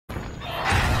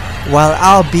While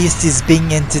our beast is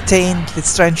being entertained,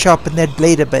 let's try and sharpen that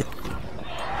blade a bit.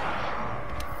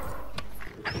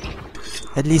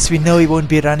 At least we know he won't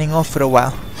be running off for a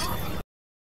while.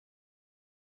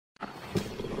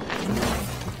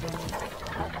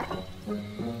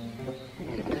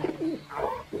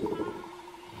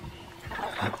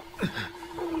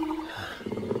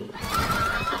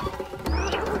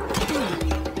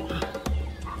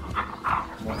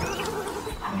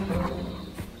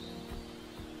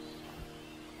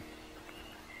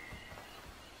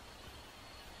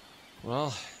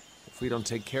 Well, if we don't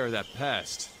take care of that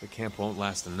pest, the camp won't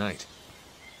last the night.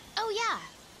 Oh, yeah.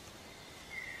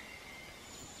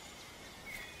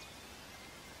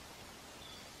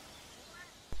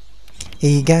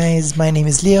 Hey guys, my name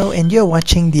is Leo and you're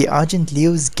watching the Argent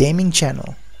Leo's gaming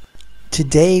channel.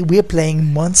 Today we're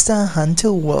playing Monster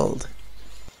Hunter World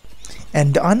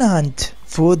and on a hunt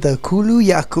for the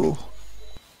Kulu-Ya-Ku.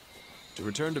 To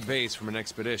return to base from an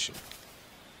expedition,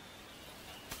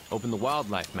 open the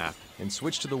wildlife map and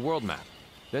switch to the world map,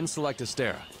 then select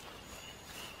Astera.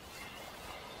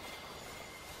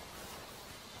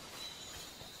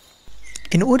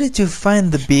 In order to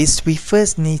find the beast, we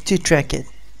first need to track it,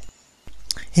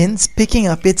 hence picking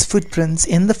up its footprints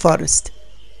in the forest.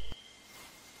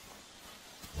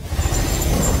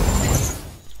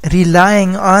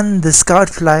 Relying on the scout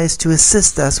flies to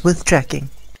assist us with tracking.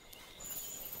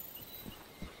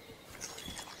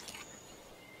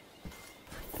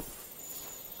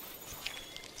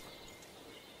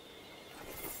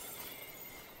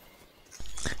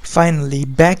 Finally,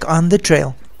 back on the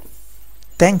trail,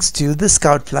 thanks to the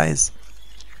scout flies.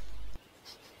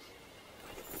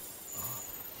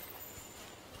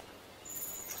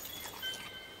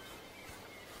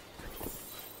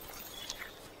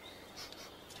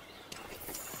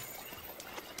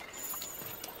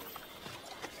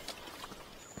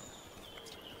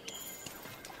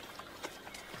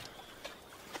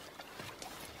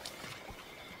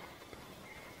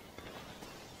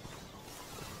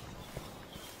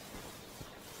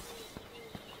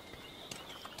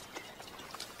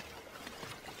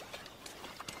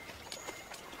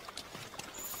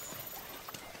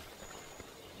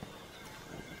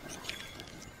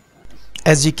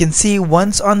 As you can see,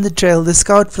 once on the trail, the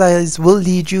scout flies will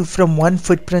lead you from one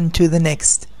footprint to the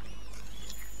next.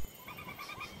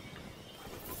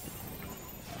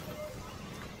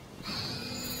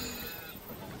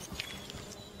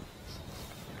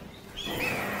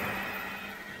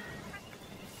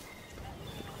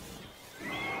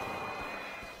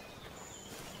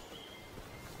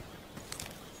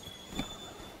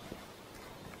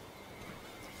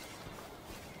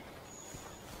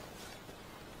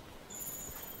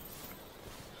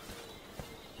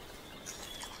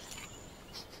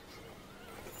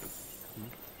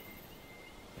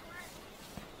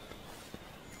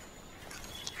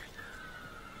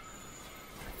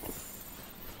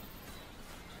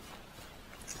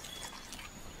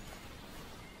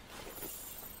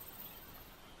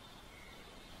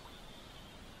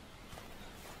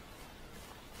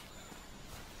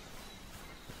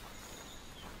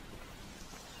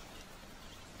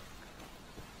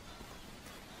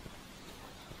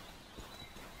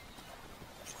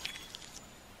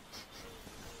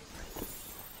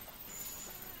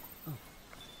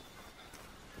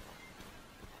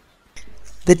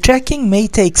 The tracking may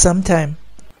take some time.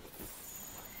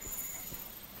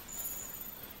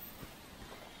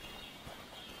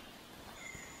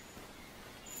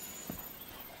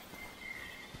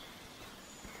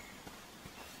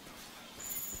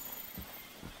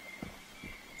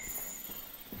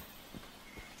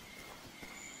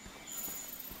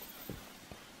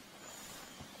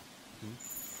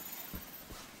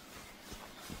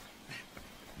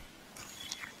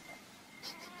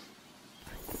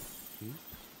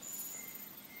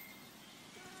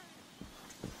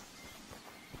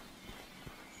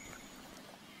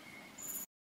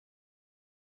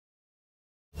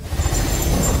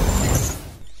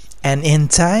 And in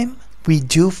time, we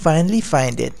do finally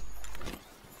find it.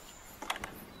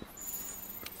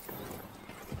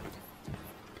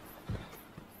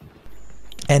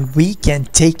 And we can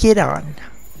take it on.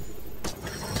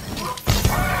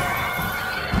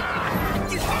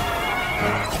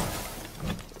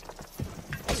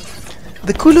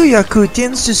 The Kulu-Ya-Ku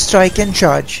tends to strike and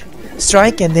charge.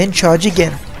 Strike and then charge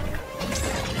again.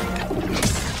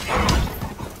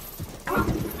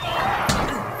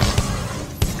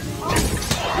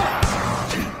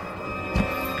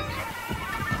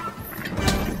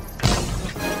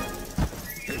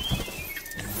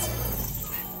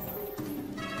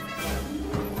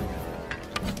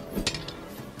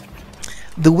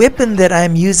 The The weapon that I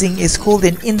am using is called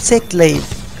an insect glaive.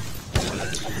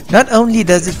 Not only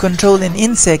does it control an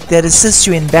insect that assists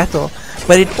you in battle,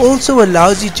 but it also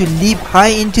allows you to leap high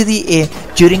into the air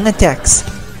during attacks.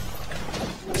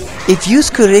 If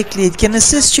used correctly, it can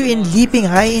assist you in leaping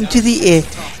high into the air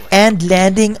and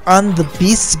landing on the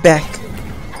beast's back,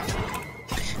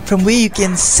 from where you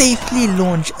can safely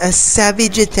launch a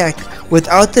savage attack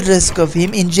without the risk of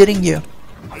him injuring you.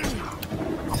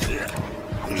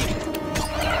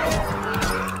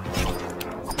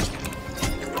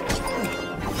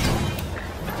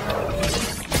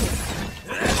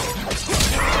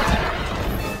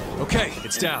 Okay,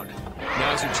 it's down.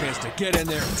 Now's your chance to get in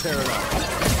there and tear it up.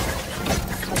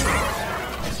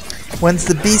 Once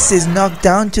the beast is knocked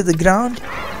down to the ground,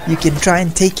 you can try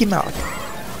and take him out.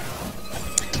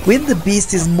 When the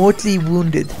beast is mortally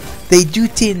wounded, they do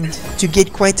tend to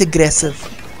get quite aggressive.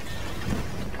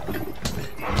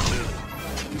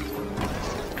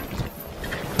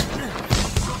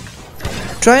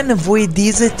 Try and avoid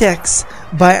these attacks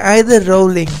by either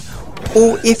rolling,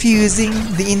 or if you're using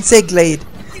the insect glade,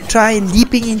 try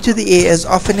leaping into the air as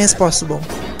often as possible,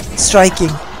 striking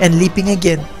and leaping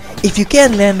again. If you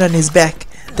can land on his back,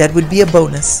 that would be a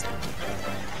bonus.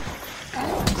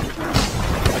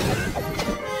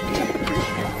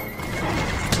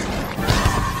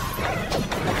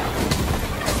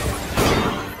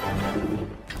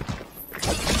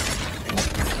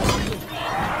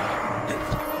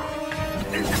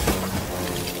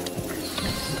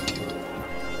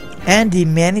 And he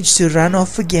managed to run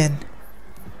off again.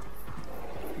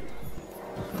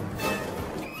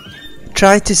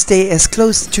 Try to stay as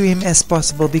close to him as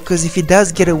possible, because if he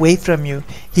does get away from you,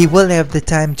 he will have the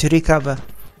time to recover.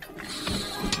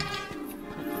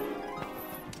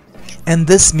 And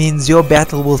this means your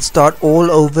battle will start all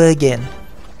over again.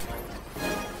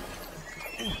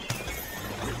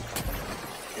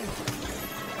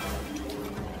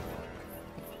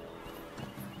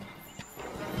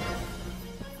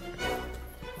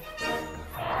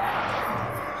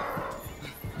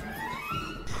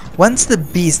 Once the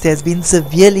beast has been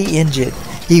severely injured,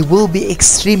 he will be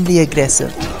extremely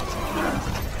aggressive.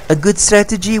 A good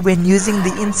strategy when using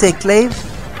the insect glaive: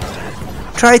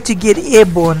 try to get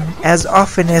airborne as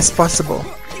often as possible.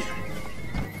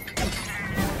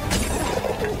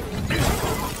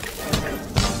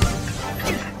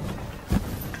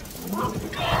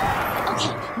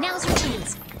 Okay, now's your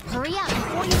chance. Hurry up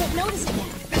before you get noticed again.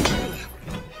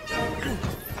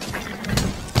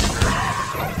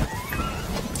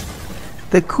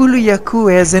 The Kulu-Ya-Ku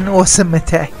has an awesome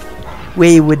attack, where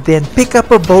he would then pick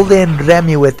up a boulder and ram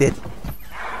you with it.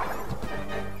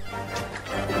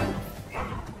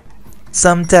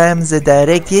 Sometimes a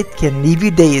direct hit can leave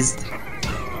you dazed.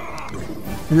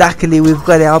 Luckily we've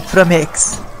got help from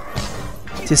Hex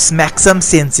to smack some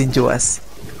sense into us.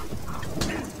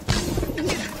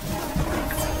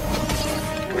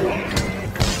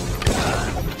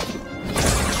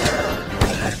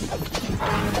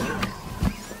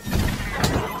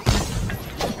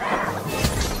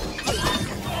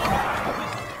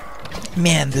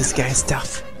 Man, this guy's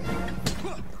tough.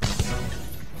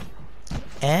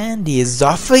 And he is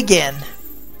off again.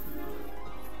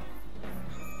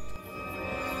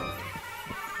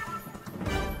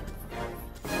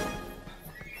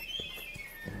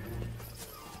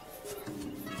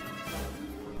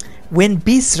 When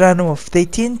beasts run off, they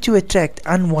tend to attract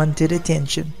unwanted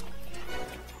attention.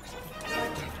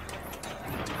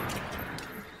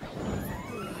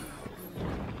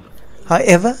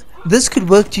 However, this could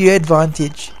work to your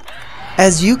advantage,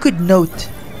 as you could note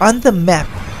on the map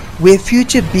where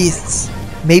future beasts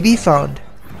may be found.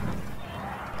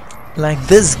 Like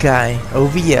this guy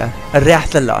over here, a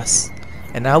Rathalos,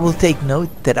 and I will take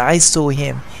note that I saw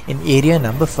him in area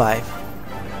number 5.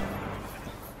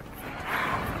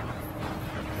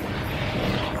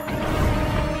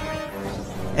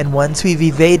 And once we've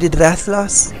evaded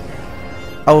Rathalos,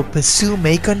 our pursuit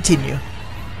may continue.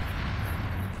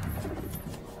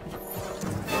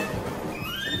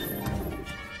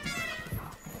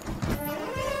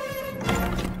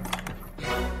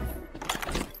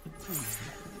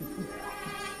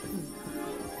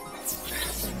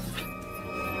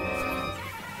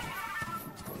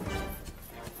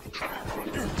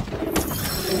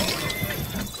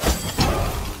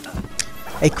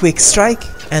 A quick strike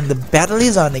and the battle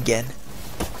is on again.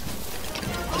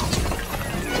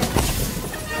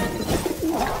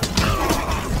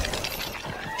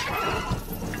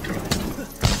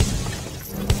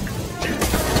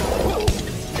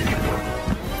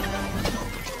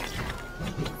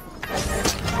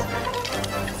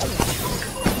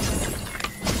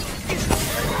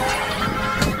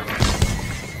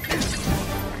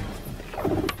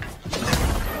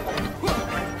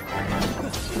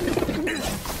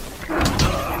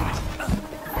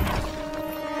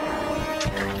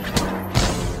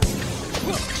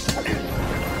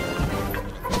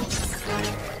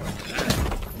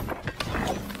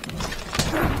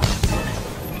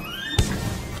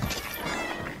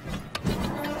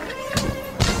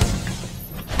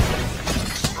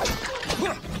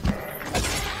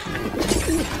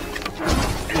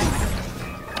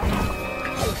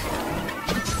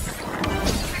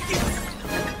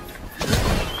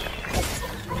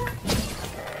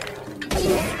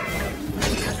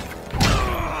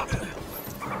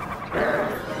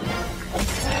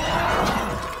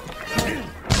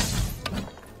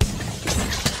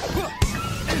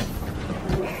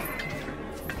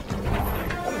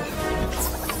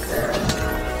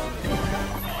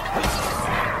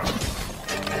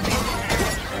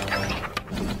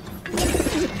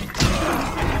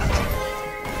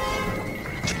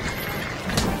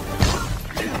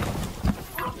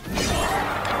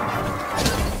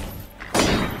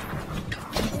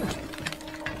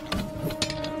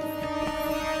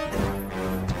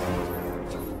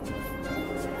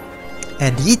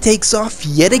 And he takes off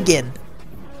yet again.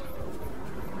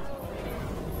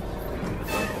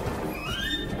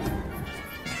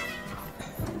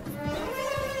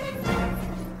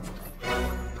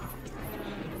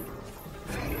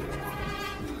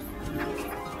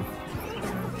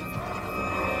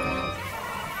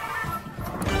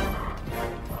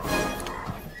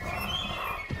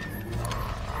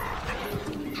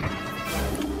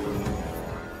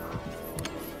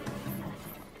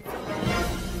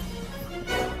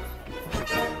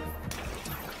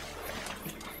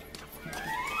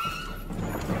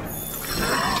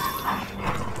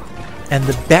 And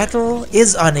the battle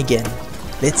is on again.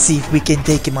 Let's see if we can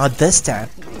take him out this time.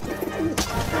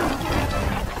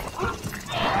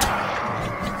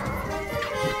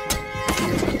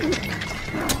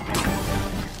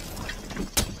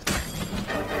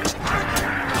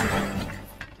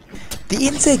 The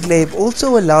insect glaive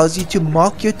also allows you to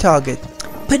mark your target,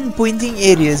 pinpointing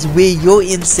areas where your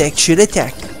insect should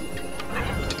attack.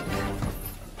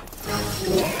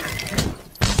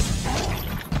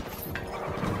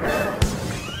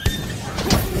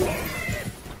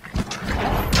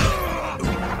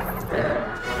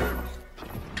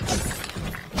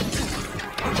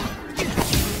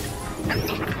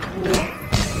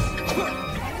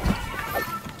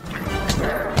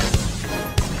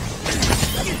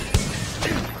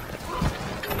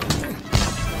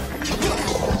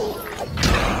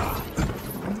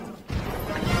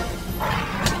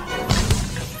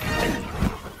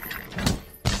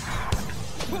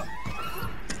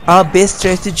 Our best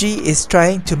strategy is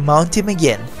trying to mount him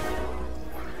again.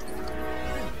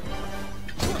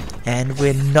 And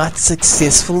we're not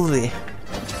successful there.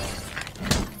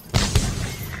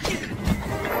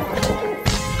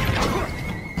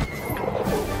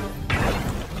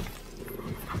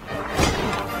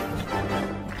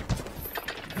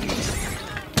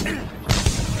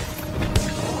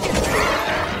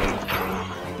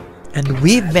 And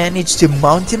we've managed to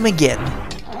mount him again.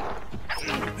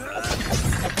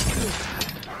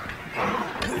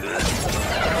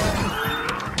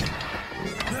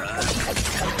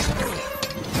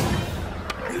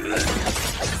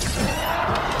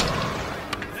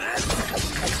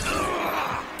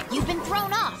 You've been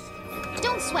thrown off.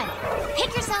 Don't sweat it.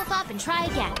 Pick yourself up and try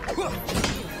again.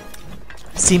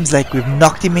 Seems like we've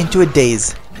knocked him into a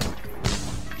daze.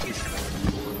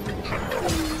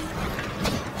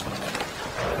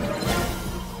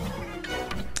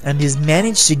 And he's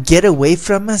managed to get away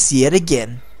from us yet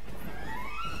again.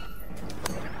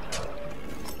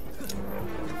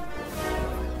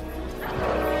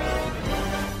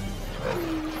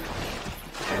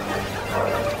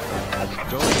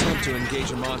 Don't attempt to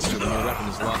engage a monster when your weapon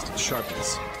has lost its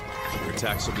sharpness. Your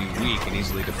attacks will be weak and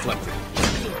easily deflected.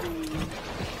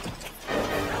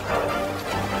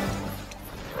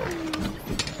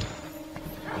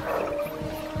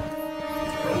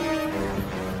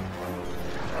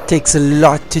 Takes a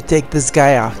lot to take this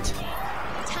guy out.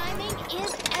 Timing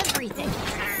is everything.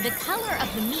 The color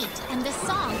of the meat and the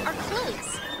song are clues.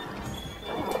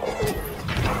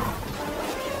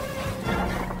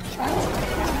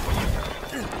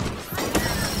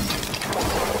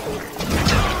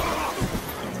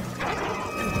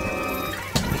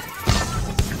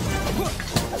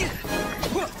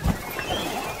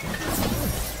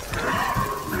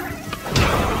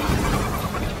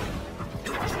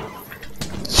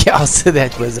 Yeah, so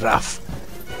that was rough.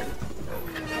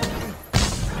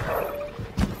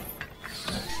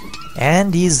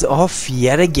 And he's off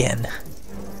yet again.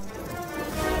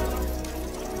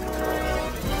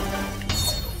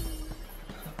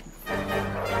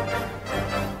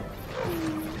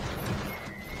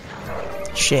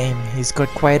 Shame, he's got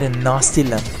quite a nasty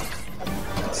limp.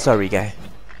 Sorry, guy.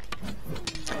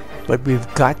 But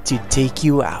we've got to take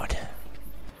you out.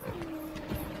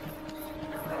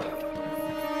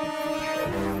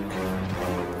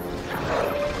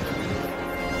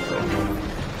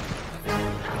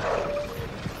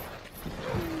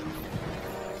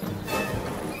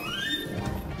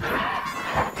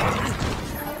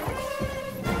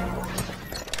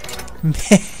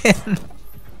 Man,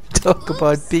 talk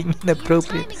about being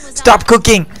inappropriate. timing was Stop off.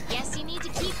 cooking! Guess you need to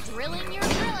keep drilling your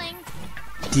drilling.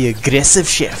 The aggressive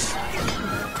chef.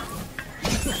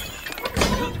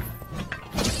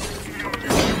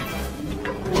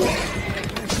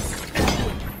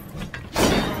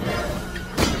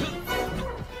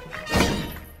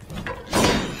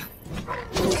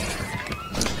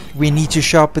 We need to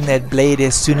sharpen that blade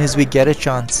as soon as we get a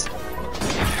chance.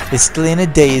 It's still in a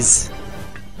daze.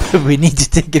 But we need to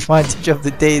take advantage of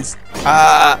the daze.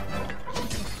 Ah!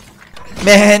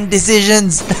 Man,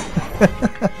 decisions!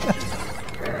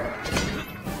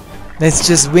 Let's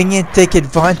just wing it, take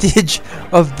advantage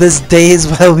of this daze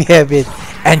while we have it,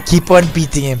 and keep on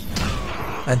beating him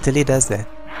until he does that.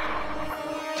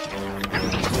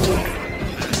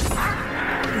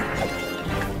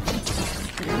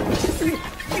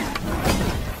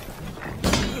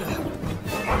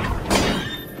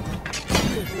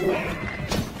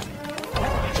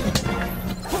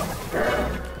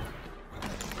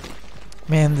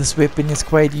 Man, this weapon is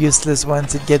quite useless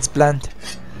once it gets blunt.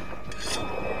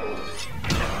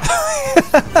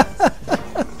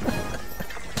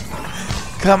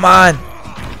 Come on!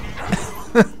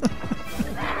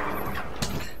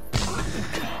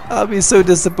 I'll be so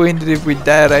disappointed if we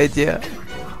die right here.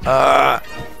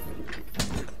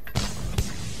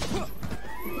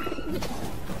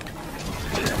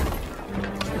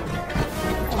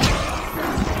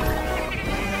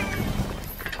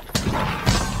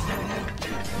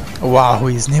 Wow,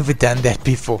 he's never done that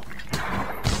before.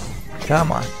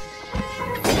 Come on.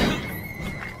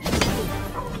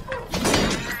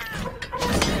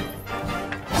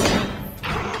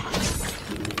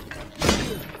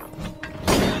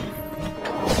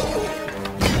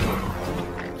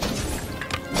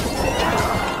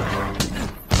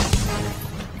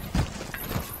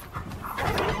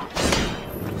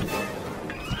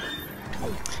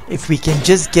 If we can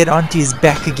just get onto his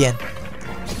back again.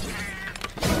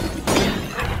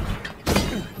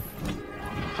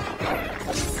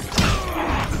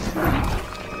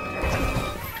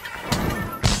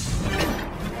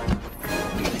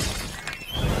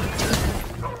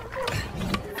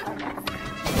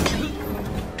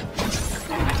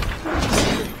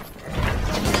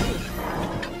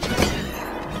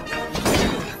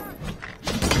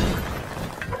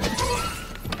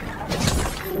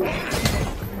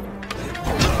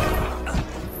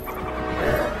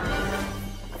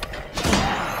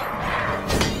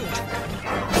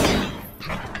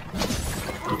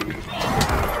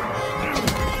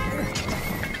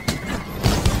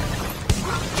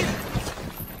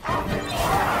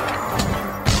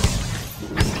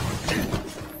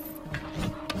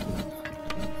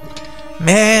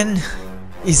 Man,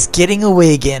 he's getting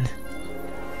away again.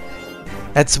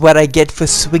 That's what I get for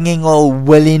swinging all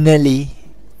willy-nilly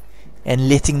and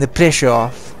letting the pressure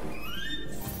off.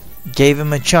 Gave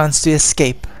him a chance to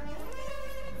escape.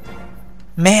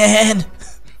 Man!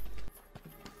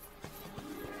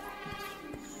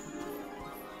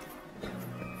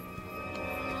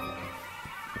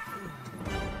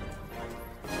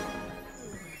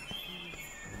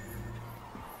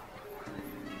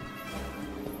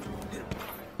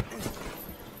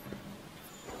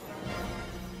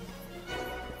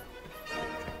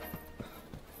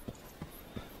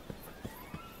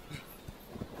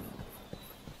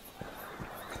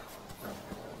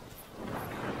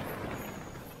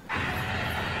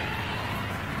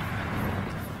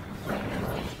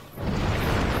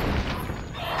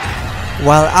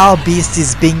 While our beast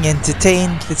is being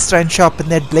entertained, let's try and sharpen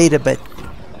that blade a bit.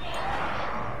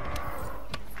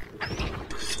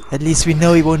 At least we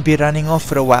know he won't be running off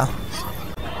for a while.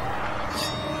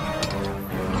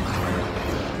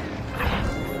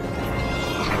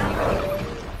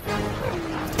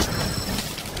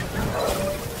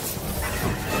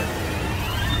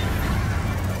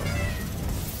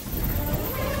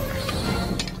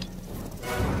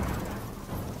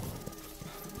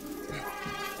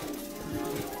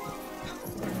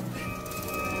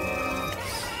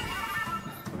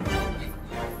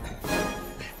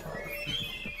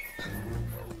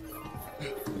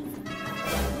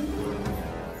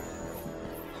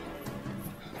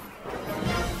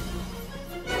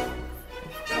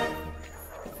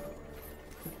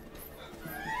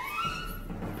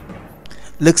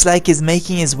 Looks like he's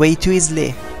making his way to his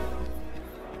lair.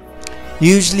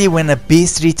 Usually when a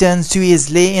beast returns to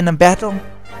his lair in a battle,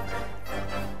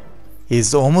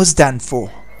 he's almost done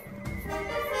for.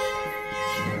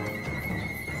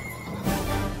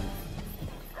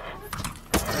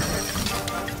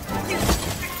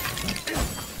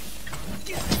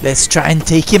 Let's try and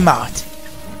take him out.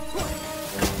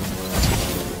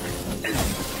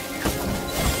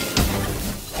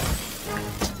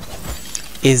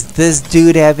 Is this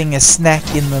dude having a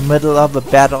snack in the middle of a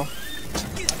battle?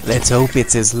 Let's hope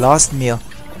it's his last meal.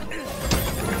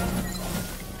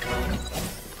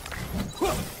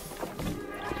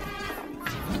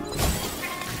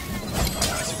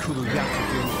 It's a Kulu-Ya-Ku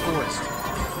here in the forest.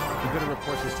 We better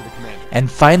report this to the commander.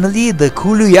 And finally, the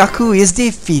Kulu-Ya-Ku is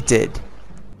defeated.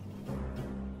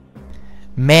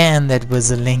 Man, that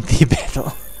was a lengthy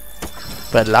battle,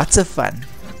 but lots of fun.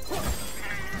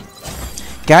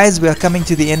 Guys, we are coming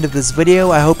to the end of this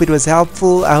video. I hope it was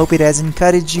helpful. I hope it has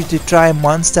encouraged you to try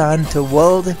Monster Hunter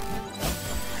World.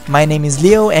 My name is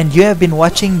Leo and you have been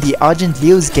watching the Argent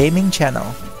Leo's gaming channel.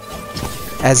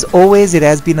 As always, it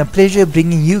has been a pleasure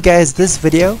bringing you guys this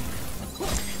video.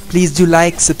 Please do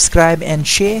like, subscribe and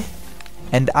share.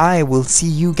 And I will see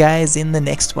you guys in the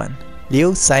next one.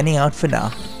 Leo signing out for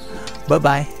now. Bye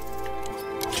bye.